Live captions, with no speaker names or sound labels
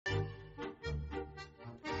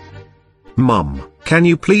Mum, can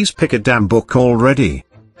you please pick a damn book already?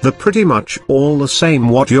 They're pretty much all the same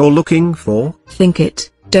what you're looking for. Think it,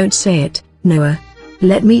 don't say it, Noah.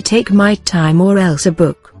 Let me take my time or else a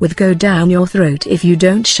book would go down your throat if you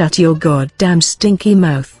don't shut your goddamn stinky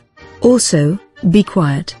mouth. Also, be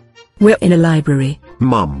quiet. We're in a library.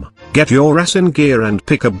 Mum, get your ass in gear and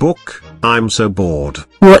pick a book, I'm so bored.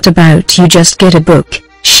 What about you just get a book,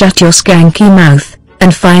 shut your skanky mouth,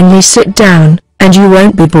 and finally sit down, and you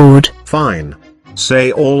won't be bored. Fine.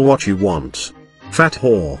 Say all what you want. Fat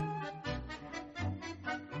whore.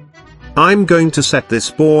 I'm going to set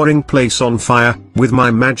this boring place on fire, with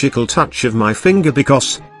my magical touch of my finger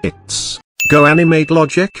because, it's, go animate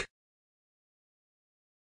logic.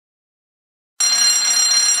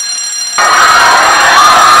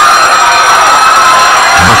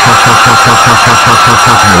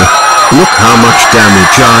 Look how much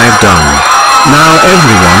damage I've done. Now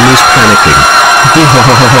everyone is panicking.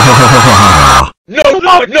 No,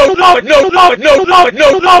 no, no, no, no, no, no, no,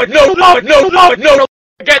 no, no, no, no, no, no, no.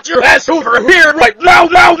 Get your ass over here right now,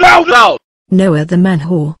 now, now, now. Noah the man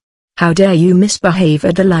whore. How dare you misbehave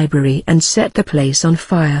at the library and set the place on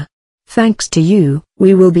fire. Thanks to you,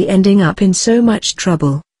 we will be ending up in so much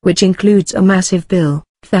trouble, which includes a massive bill.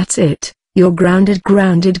 That's it. You're grounded,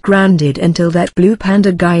 grounded, grounded until that Blue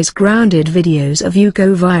Panda Guy's grounded videos of you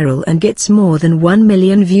go viral and gets more than 1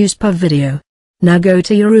 million views per video. Now go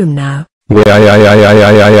to your room now.